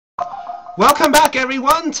Welcome back,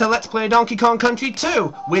 everyone, to Let's Play Donkey Kong Country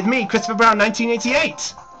 2 with me, Christopher Brown,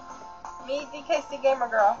 1988. Me, DKC Gamer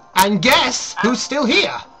Girl. And guess who's still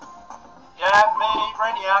here? Yeah, me,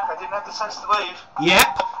 Brainiac. I didn't have the sense to leave.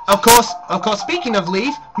 Yep, of course. Speaking of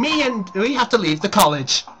leave, we have to leave the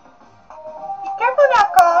college. Be careful now,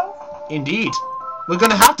 Kong. Indeed, we're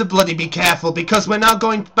gonna have to bloody be careful because we're now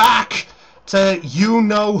going back to you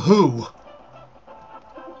know who,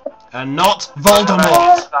 and not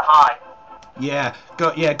Voldemort. The high. Yeah,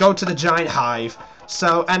 go to the giant hive.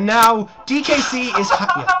 So, and now DKC is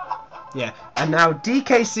and now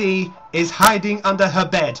DKC is hiding under her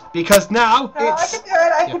bed because now it's.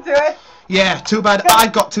 I can do it. Yeah, too bad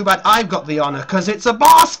I've got the honor because it's a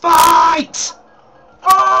boss fight.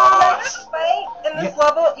 In this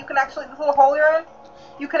level, you can actually, this little hole you're in,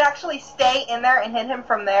 you can actually stay in there and hit him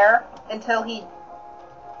from there until he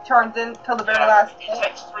turns in till the very last hit. It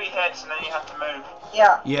takes 3 hits and then you have to move.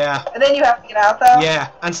 Yeah. Yeah. And then you have to get out though. Yeah,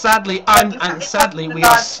 and sadly we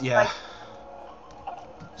are. Yeah.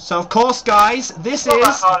 So of course, guys, this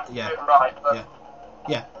is. Yeah.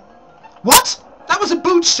 What? That was a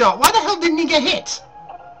boot shot. Why the hell didn't he get hit?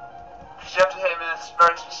 Because you have to hit him in a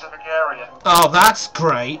very specific area. Oh, that's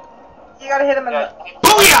great. You gotta hit him in the.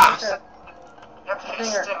 Booyah! You have to hit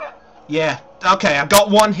his stinger. Yeah. Okay, I got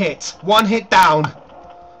 1 hit. 1 hit down.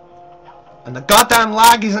 And the goddamn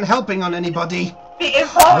lag isn't helping on anybody.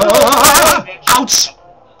 Ouch!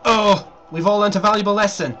 Oh, we've all learnt a valuable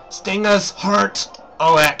lesson. Stingers hurt.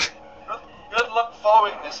 Oh heck. Good luck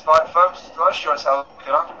following this fight, folks. I sure as hell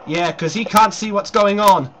can't. Yeah, because he can't see what's going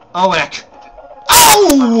on. Oh heck.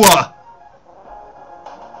 Ow!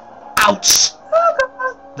 Ouch!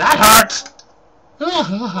 That hurt!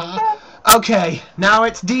 Okay, now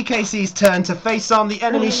it's DKC's turn to face on the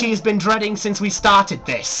enemy she has been dreading since we started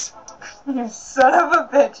this. You son of a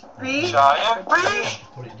bitch, B. Giant B!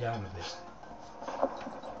 Put it down a bit.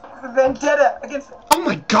 The vendetta against. Oh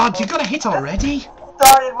my god, you got a hit already?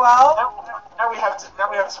 Started well. Now we have to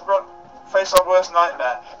face our worst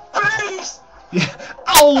nightmare. Please! Yeah.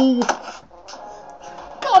 Oh!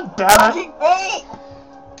 God damn it! B.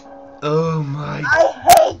 Oh my. I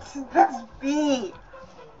hate this B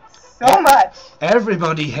so much.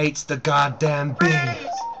 Everybody hates the goddamn bee.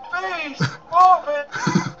 Bees! Morbid!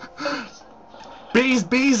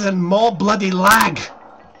 Bees, and more bloody lag.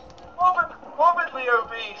 Morbidly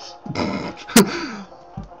obese.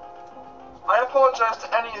 I apologise to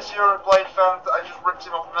any Azura Blade fans that I just ripped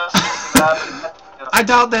him off mercilessly. I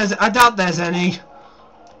doubt there's any.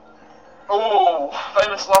 Oh,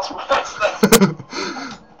 famous last words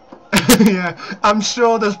there. Yeah, I'm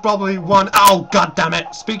sure there's probably one. Oh, god damn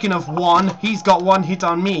it! Speaking of one, he's got 1 hit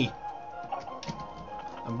on me.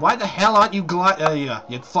 And why the hell aren't you now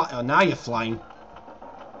you're flying.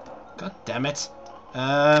 God damn it.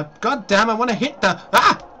 God damn, I want to hit the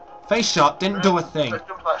face shot didn't do a thing.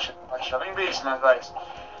 By shoving bees in my face.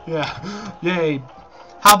 Yeah. Yay.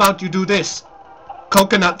 How about you do this?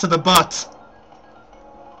 Coconut to the butt.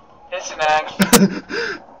 It's an egg.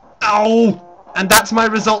 Ow! And that's my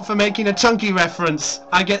result for making a Chunky reference.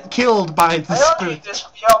 I get killed by the I only spirit. this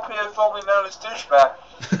for the LPO formerly known as douchebag.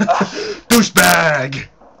 Douchebag!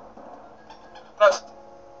 That's,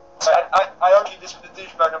 I argued this with the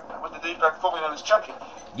douchebag formerly known as Chunky.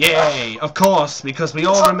 Yay! Of course, because we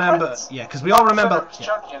all remember. Yeah, because we all remember.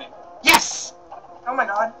 Chunky Yes! Oh my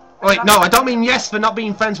god. Wait, no, I don't mean yes for not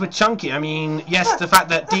being friends with Chunky. I mean yes, the fact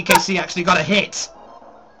that DKC actually got a hit.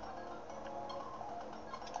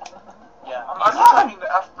 Yeah, I'm hoping that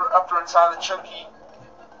after in time that Chunky,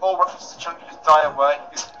 all references to Chunky just die away.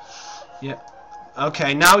 Yeah.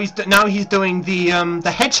 Okay, now he's doing the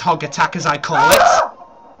hedgehog attack, as I call it.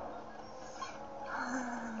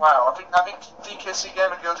 Wow, I think DKC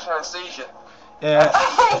Gamer Girl just had a seizure. Yeah. I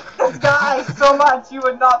hate this guy so much you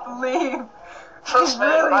would not believe. Trust me,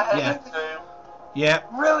 really I hate him too. Yeah.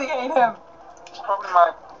 Really hate him. He's probably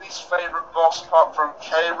my least favourite boss apart from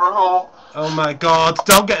K. Rool. Oh my god,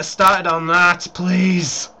 don't get us started on that,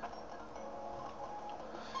 please.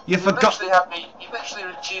 You forgot. You literally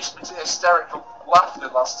reduced me to hysterical laughter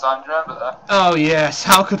last time, do you remember that? Oh yes,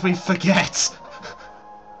 how could we forget?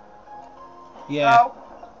 Yeah. No.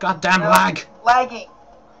 Goddamn lag. Lagging.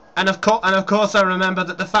 And of course I remember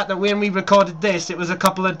that the fact that when we recorded this, it was a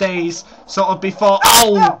couple of days sort of before.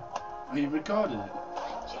 Oh! We recorded it.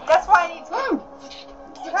 That's why I need to.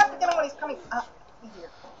 You have to get him when he's coming up here.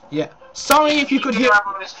 Yeah. Sorry if you could hear.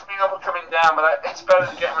 When it's coming up or coming down, but it's better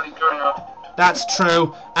than getting when it's going up. That's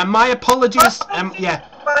true. And my apologies. Yeah.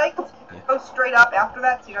 But go straight up after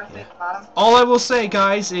that, so you don't see the bottom. All I will say,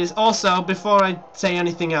 guys, is also, before I say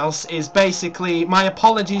anything else, is basically my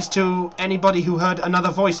apologies to anybody who heard another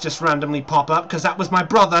voice just randomly pop up, because that was my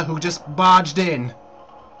brother who just barged in.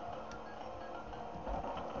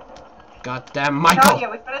 Goddamn, Michael! Tell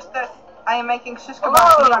you, we finished this. I am making shish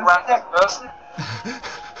kebab on stick.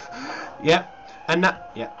 Yep. And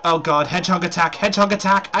that, yeah. Oh god, hedgehog attack, hedgehog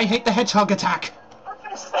attack. I hate the hedgehog attack.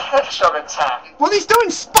 It's the hedgehog attack. Well, he's doing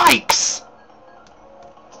spikes.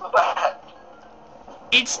 It's not bad.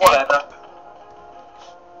 It's Whatever.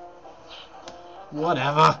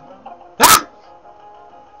 Whatever. Ah!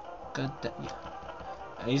 God damn.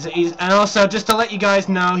 He's and also just to let you guys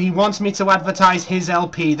know, he wants me to advertise his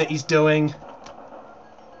LP that he's doing.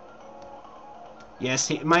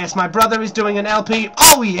 Yes, my brother is doing an LP.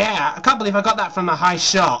 Oh yeah! I can't believe I got that from a high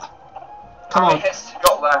shot. Come on. How many hits have you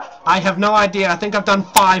got left? I have no idea. I think I've done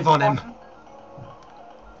 5 on him.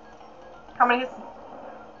 How many hits?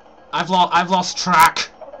 I've lost track.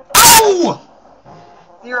 Oh!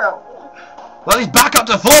 0. Well, he's back up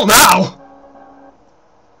to full now.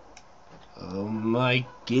 Oh my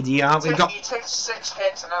giddy aunt, we've got. He takes 6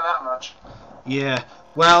 hits, I know that much. Yeah.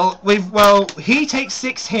 Well, he takes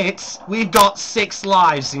 6 hits. We've got 6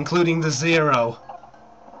 lives, including the 0.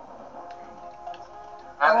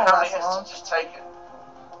 And how many hits did you take it?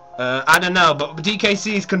 I don't know, but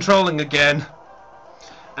DKC is controlling again.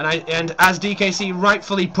 And as DKC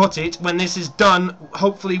rightfully put it, when this is done,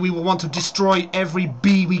 hopefully we will want to destroy every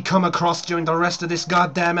bee we come across during the rest of this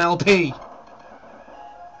goddamn LP.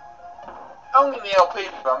 Only in the LP,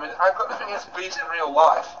 but I mean, I've got nothing against bees in real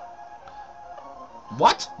life.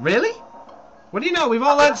 What? Really? What do you know? We've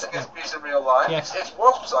all had. Nothing against bees in real life. Yes. It's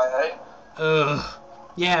wasps I hate. Ugh.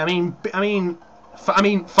 Yeah, I mean,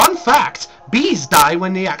 fun fact: bees die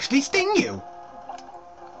when they actually sting you.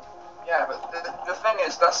 Yeah, but the thing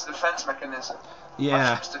is, that's the defense mechanism. Yeah.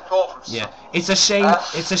 That's just a call from Yeah. It's a shame.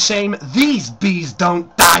 It's a shame these bees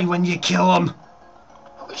don't die when you kill them.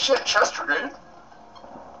 Holy shit, chest dragoon.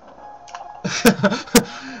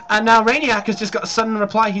 And now Rainiac has just got a sudden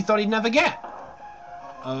reply he thought he'd never get.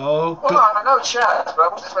 Oh, Well, I know Chad, but I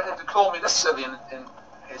wasn't expecting him to call me this silly in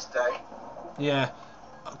his day. yeah.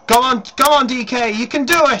 Go on, DK, you can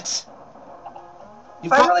do it!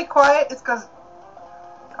 If I'm really quiet, it's because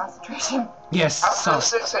concentration. Yes, After the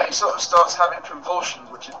so... 6 hit, he sort of starts having convulsions,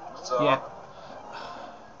 which is bizarre. Yeah.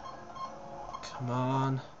 Come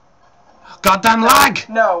on. Goddamn lag!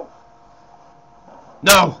 No.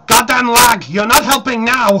 No, goddamn lag! You're not helping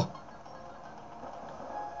now!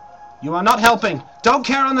 You are not helping. Don't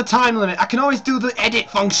care on the time limit. I can always do the edit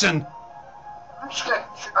function. I'm just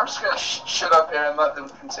gonna shut up here and let them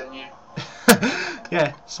continue.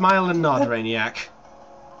 Yeah, smile and nod, Rainiac.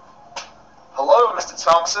 Hello, Mr.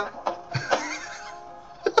 Thompson.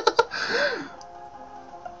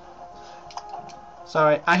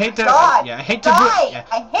 Sorry, I hate to. God, yeah, I hate to. die! Yeah.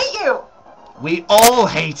 I hate you. We all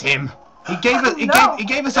hate him. He gave us. No. He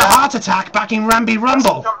gave us a heart attack back in Ramby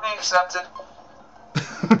Rumble. Company accepted.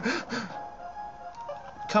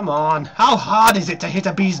 Come on, how hard is it to hit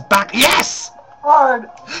a bee's back? Yes! Hard.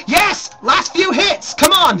 Yes! Last few hits!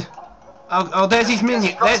 Come on! Oh, there's his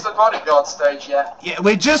minion. Got to the bodyguard stage yet. Yeah,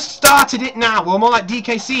 we just started it now. We're more like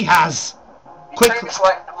DKC has. Quick. He takes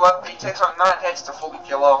like 9 hits to fully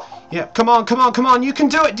kill off. Yeah, come on. You can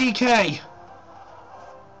do it, DK.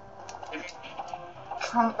 If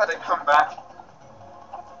you let it come back.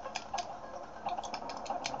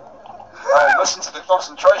 Oh, listen to the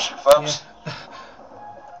concentration, folks. Yeah.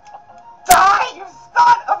 Die, you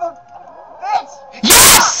son of a bitch!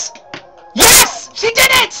 Yes! Yes! She did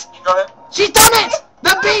it! You got it? She's done it!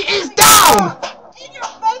 The bee is down! In your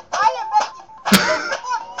face, I am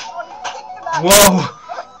making. Whoa!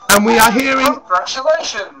 And we are hearing.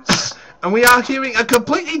 Congratulations! And we are hearing a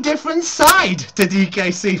completely different side to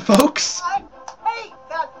DKC, folks. I hate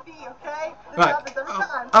that bee, okay? This Right. happens every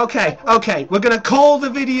time. Okay. We're gonna call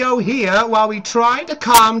the video here while we try to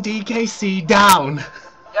calm DKC down.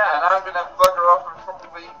 Yeah, and I'm gonna bugger off and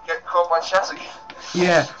probably get caught by Chassis.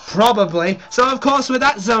 Yeah, probably. So, of course, with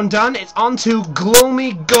that zone done, it's on to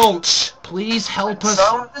Gloomy Gulch. Please help us.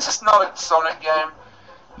 So, this is not a Sonic game.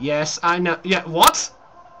 Yes, I know. Yeah, what?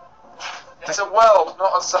 It's a world,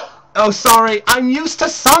 not a zone. Oh, sorry. I'm used to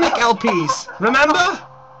Sonic LPs. Remember?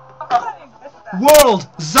 I missed that. World,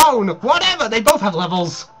 zone, whatever. They both have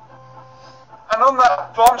levels. And on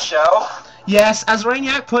that bombshell, Yes, as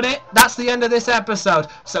Rainiac put it, that's the end of this episode.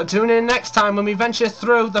 So tune in next time when we venture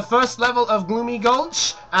through the first level of Gloomy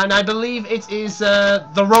Gulch, and I believe it is the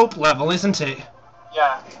rope level, isn't it?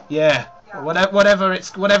 yeah, Yeah. Whatever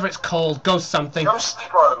it's called, Ghost something. Ghostly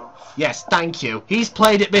Grove. Yes, thank you. He's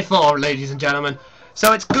played it before, ladies and gentlemen.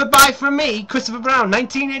 So it's goodbye from me, Christopher Brown,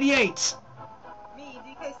 1988. Me,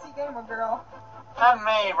 DKC Gamer Girl. And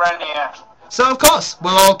me, Renier. So of course,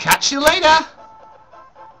 we'll all catch you later.